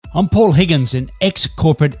I'm Paul Higgins, an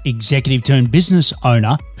ex-corporate executive turned business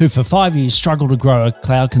owner who for 5 years struggled to grow a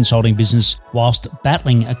cloud consulting business whilst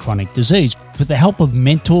battling a chronic disease. With the help of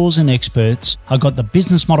mentors and experts, I got the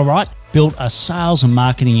business model right, built a sales and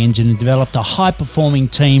marketing engine, and developed a high-performing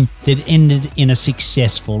team that ended in a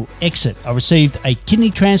successful exit. I received a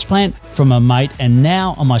kidney transplant from a mate, and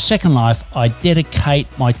now on my second life, I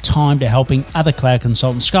dedicate my time to helping other cloud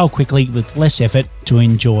consultants scale quickly with less effort to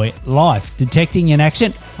enjoy life. Detecting an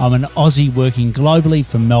accent, I'm an Aussie working globally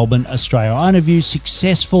from Melbourne, Australia. I interview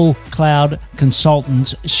successful cloud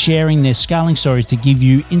consultants sharing their scaling stories to give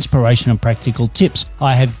you inspiration and practical tips.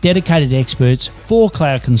 I have dedicated experts for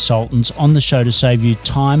cloud consultants on the show to save you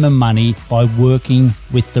time and money by working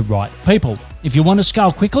with the right people. If you want to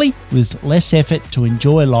scale quickly with less effort to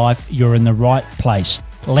enjoy life, you're in the right place.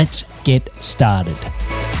 Let's get started.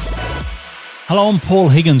 Hello, I'm Paul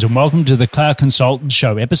Higgins and welcome to the Cloud Consultant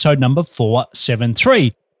Show, episode number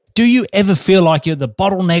 473. Do you ever feel like you're the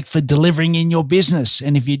bottleneck for delivering in your business?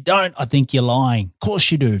 And if you don't, I think you're lying. Of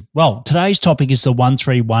course you do. Well, today's topic is the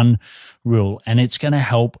 131 rule, and it's going to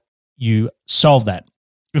help you solve that.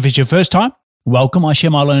 If it's your first time, welcome. I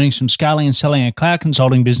share my learnings from scaling and selling a cloud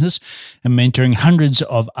consulting business and mentoring hundreds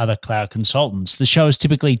of other cloud consultants. The show is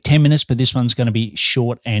typically 10 minutes, but this one's going to be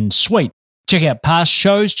short and sweet. Check out past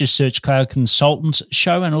shows, just search Cloud Consultants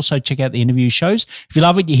Show, and also check out the interview shows. If you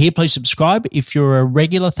love what you hear, please subscribe. If you're a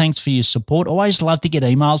regular, thanks for your support. Always love to get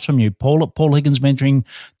emails from you,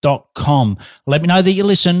 paul@paulhigginsmentoring.com. Let me know that you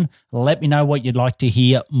listen. Let me know what you'd like to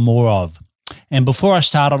hear more of. And before I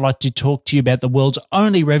start, I'd like to talk to you about the world's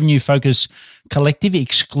only revenue-focused collective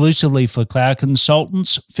exclusively for cloud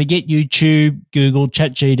consultants. Forget YouTube, Google,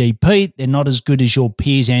 ChatGPT. They're not as good as your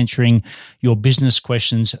peers answering your business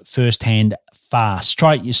questions firsthand fast.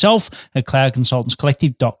 Try it yourself at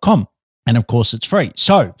cloudconsultantscollective.com. And of course, it's free.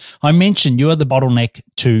 So I mentioned you are the bottleneck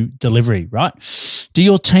to delivery, right? Do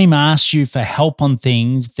your team ask you for help on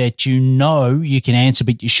things that you know you can answer,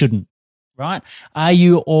 but you shouldn't? Right? Are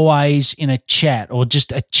you always in a chat or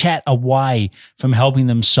just a chat away from helping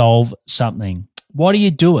them solve something? Why do you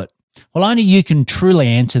do it? Well, only you can truly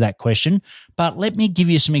answer that question, but let me give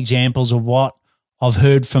you some examples of what I've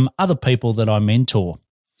heard from other people that I mentor.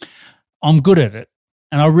 I'm good at it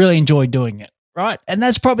and I really enjoy doing it, right? And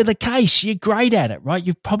that's probably the case. You're great at it, right?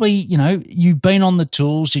 You've probably, you've been on the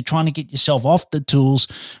tools, you're trying to get yourself off the tools,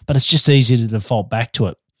 but it's just easy to default back to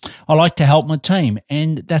it. I like to help my team,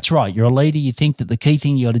 and that's right. You're a leader. You think that the key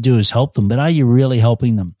thing you got to do is help them, but are you really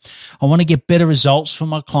helping them? I want to get better results for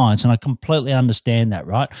my clients, and I completely understand that,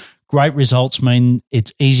 right? Great results mean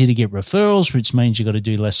it's easy to get referrals, which means you got to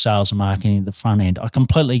do less sales and marketing at the front end. I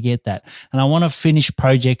completely get that. And I want to finish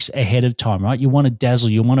projects ahead of time, right? You want to dazzle,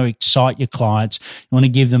 you want to excite your clients, you want to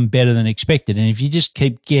give them better than expected. And if you just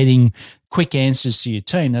keep getting quick answers to your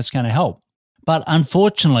team, that's going to help. But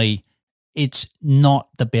unfortunately, it's not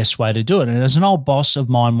the best way to do it. And as an old boss of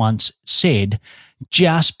mine once said,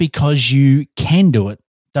 just because you can do it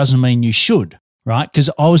doesn't mean you should, right? Because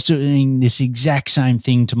I was doing this exact same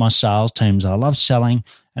thing to my sales teams. I love selling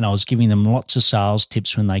and I was giving them lots of sales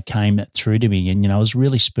tips when they came through to me, and I was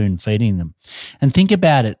really spoon feeding them. And think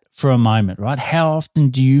about it for a moment, right? How often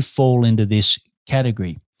do you fall into this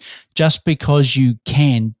category? Just because you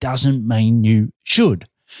can doesn't mean you should.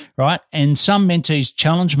 Right. And some mentees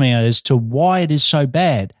challenge me as to why it is so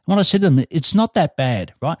bad. When I said to them, it's not that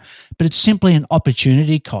bad, right? But it's simply an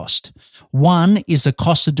opportunity cost. One is the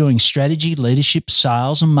cost of doing strategy, leadership,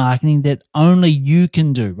 sales, and marketing that only you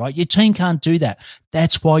can do, right? Your team can't do that.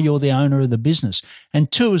 That's why you're the owner of the business. And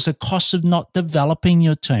two is the cost of not developing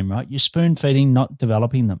your team, right? You're spoon feeding, not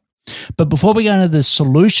developing them. But before we go into the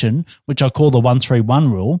solution, which I call the 131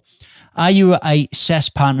 rule, are you a SaaS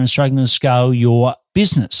partner and struggling to scale your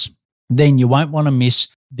business? Then you won't want to miss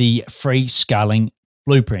the free scaling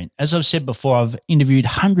blueprint. As I've said before, I've interviewed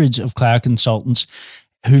hundreds of cloud consultants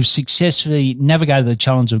who've successfully navigated the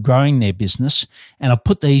challenge of growing their business, and I've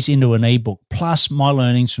put these into an ebook, plus my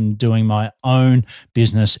learnings from doing my own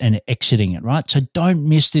business and exiting it, right? So don't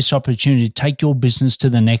miss this opportunity to take your business to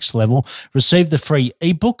the next level. Receive the free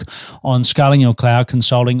ebook on scaling your cloud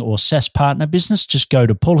consulting or SaaS partner business. Just go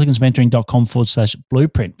to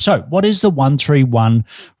paulhigginsmentoring.com/blueprint. So what is the 131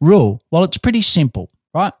 rule? Well, it's pretty simple,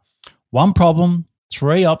 right? One problem,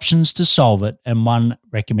 3 options to solve it, and 1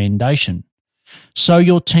 recommendation. So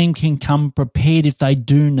your team can come prepared if they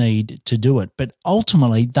do need to do it. But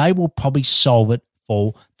ultimately, they will probably solve it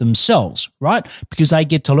for themselves, right? Because they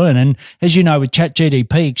get to learn. And as you know, with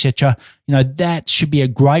ChatGPT, etc., that should be a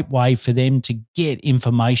great way for them to get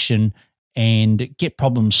information and get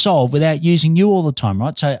problems solved without using you all the time,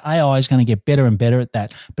 right? So AI is going to get better and better at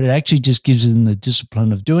that, but it actually just gives them the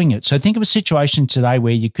discipline of doing it. So think of a situation today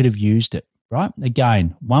where you could have used it, right?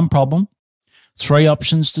 Again, one problem, 3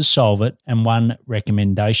 options to solve it, and 1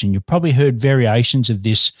 recommendation. You've probably heard variations of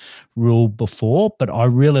this rule before, but I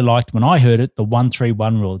really liked when I heard it, the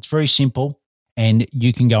 1-3-1 rule. It's very simple and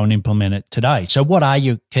you can go and implement it today. So what are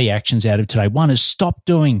your key actions out of today? 1 is stop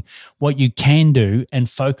doing what you can do and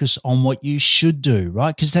focus on what you should do,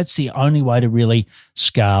 right? Because that's the only way to really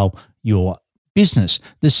scale your business.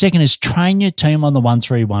 The second is train your team on the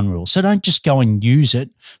 1-3-1 rule. So don't just go and use it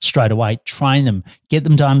straight away. Train them, get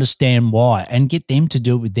them to understand why, and get them to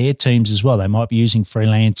do it with their teams as well. They might be using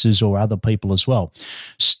freelancers or other people as well.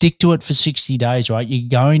 Stick to it for 60 days, right? You're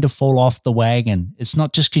going to fall off the wagon. It's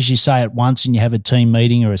not just because you say it once and you have a team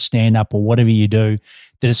meeting or a stand-up or whatever you do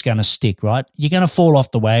that it's going to stick, right? You're going to fall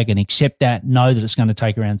off the wagon. Accept that. Know that it's going to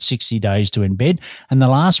take around 60 days to embed. And the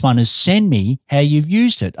last one is send me how you've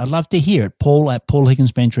used it. I'd love to hear it.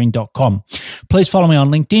 Paul@paulhigginsmentoring.com. Please follow me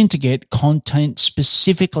on LinkedIn to get content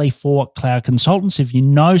specifically for cloud consultants. If you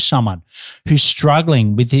know someone who's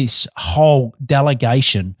struggling with this whole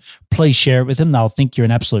delegation, please share it with them. They'll think you're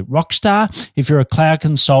an absolute rock star. If you're a cloud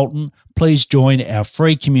consultant, please join our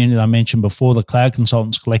free community I mentioned before, the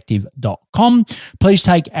cloudconsultantscollective.com. Please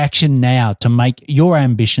take action now to make your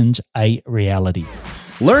ambitions a reality.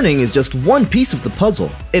 Learning is just one piece of the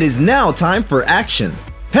puzzle. It is now time for action.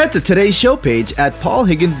 Head to today's show page at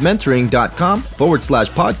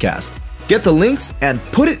paulhigginsmentoring.com/podcast. Get the links and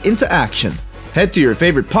put it into action. Head to your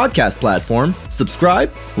favorite podcast platform,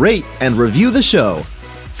 subscribe, rate, and review the show.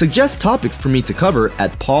 Suggest topics for me to cover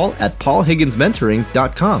at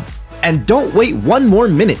paul@paulhigginsmentoring.com. And don't wait one more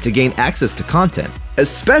minute to gain access to content,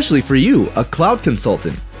 especially for you, a cloud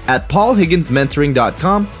consultant, at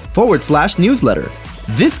paulhigginsmentoring.com/newsletter.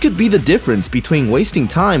 This could be the difference between wasting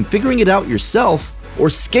time figuring it out yourself or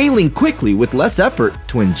scaling quickly with less effort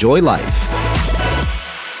to enjoy life.